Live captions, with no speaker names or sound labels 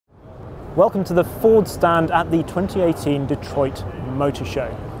Welcome to the Ford stand at the 2018 Detroit Motor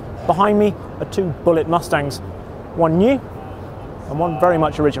Show. Behind me are two Bullitt Mustangs, one new and one very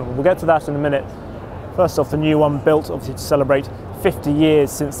much original. We'll get to that in a minute. First off, the new one built obviously to celebrate 50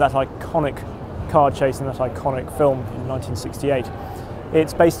 years since that iconic car chase in that iconic film in 1968.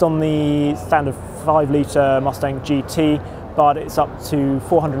 It's based on the standard 5-litre Mustang GT, but it's up to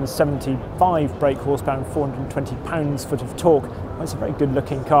 475 brake horsepower and 420 pounds-foot of torque. It's a very good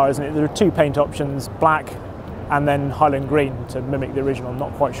looking car, isn't it? There are two paint options, black and then Highland green to mimic the original. I'm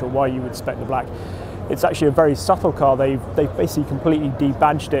not quite sure why you would spec the black. It's actually a very subtle car. They've basically completely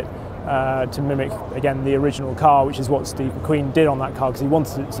debadged it to mimic, again, the original car, which is what Steve McQueen did on that car, because he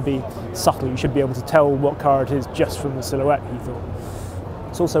wanted it to be subtle. You should be able to tell what car it is just from the silhouette, he thought.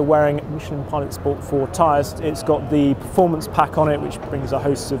 It's also wearing Michelin Pilot Sport 4 tyres. It's got the performance pack on it, which brings a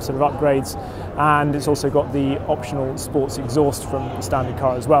host of sort of upgrades, and it's also got the optional sports exhaust from the standard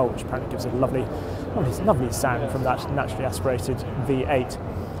car as well, which apparently gives it a lovely sound from that naturally aspirated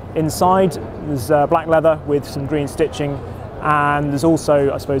V8. Inside, there's black leather with some green stitching, and there's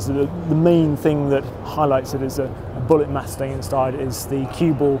also, I suppose, the main thing that highlights it as a Bullitt Mustang inside is the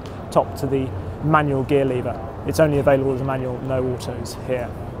cue ball top to the manual gear lever. It's only available as a manual, no autos here.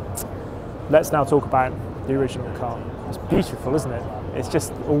 Let's now talk about the original car. It's beautiful, isn't it? It's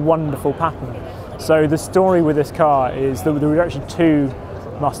just a wonderful pattern. So the story with this car is that there were actually two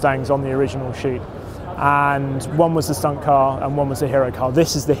Mustangs on the original shoot, and one was the stunt car and one was the hero car.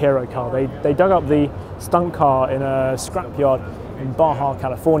 This is the hero car. They dug up the stunt car in a scrapyard in Baja,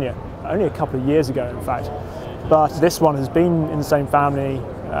 California, only a couple of years ago, in fact. But this one has been in the same family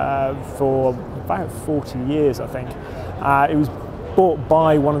for about 40 years, I think. It was bought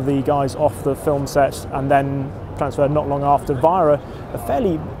by one of the guys off the film set and then transferred not long after via a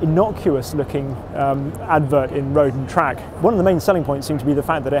fairly innocuous looking advert in Road and Track. One of the main selling points seemed to be the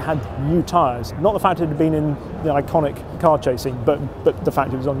fact that it had new tyres, not the fact it had been in the iconic car chasing, but the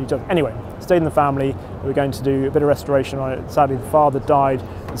fact it was on new tyres. Anyway, stayed in the family. We were going to do a bit of restoration on it. Sadly, the father died,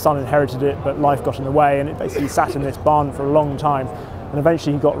 the son inherited it, but life got in the way, and it basically sat in this barn for a long time. And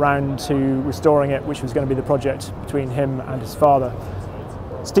eventually he got round to restoring it, which was going to be the project between him and his father.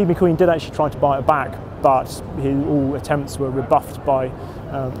 Steve McQueen did actually try to buy it back, but all attempts were rebuffed by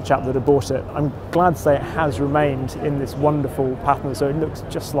the chap that had bought it. I'm glad to say it has remained in this wonderful pattern, so it looks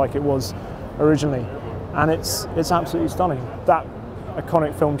just like it was originally. And it's absolutely stunning. That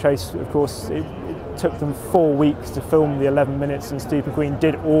iconic film chase, of course, it took them 4 weeks to film the 11 minutes, and Steve McQueen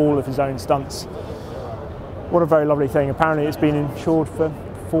did all of his own stunts. What a very lovely thing. Apparently it's been insured for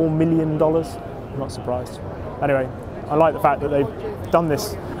 $4 million. I'm not surprised. Anyway, I like the fact that they've done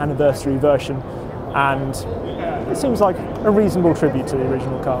this anniversary version, and it seems like a reasonable tribute to the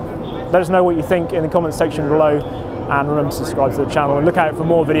original car. Let us know what you think in the comments section below, and remember to subscribe to the channel and look out for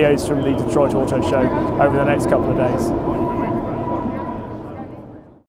more videos from the Detroit Auto Show over the next couple of days.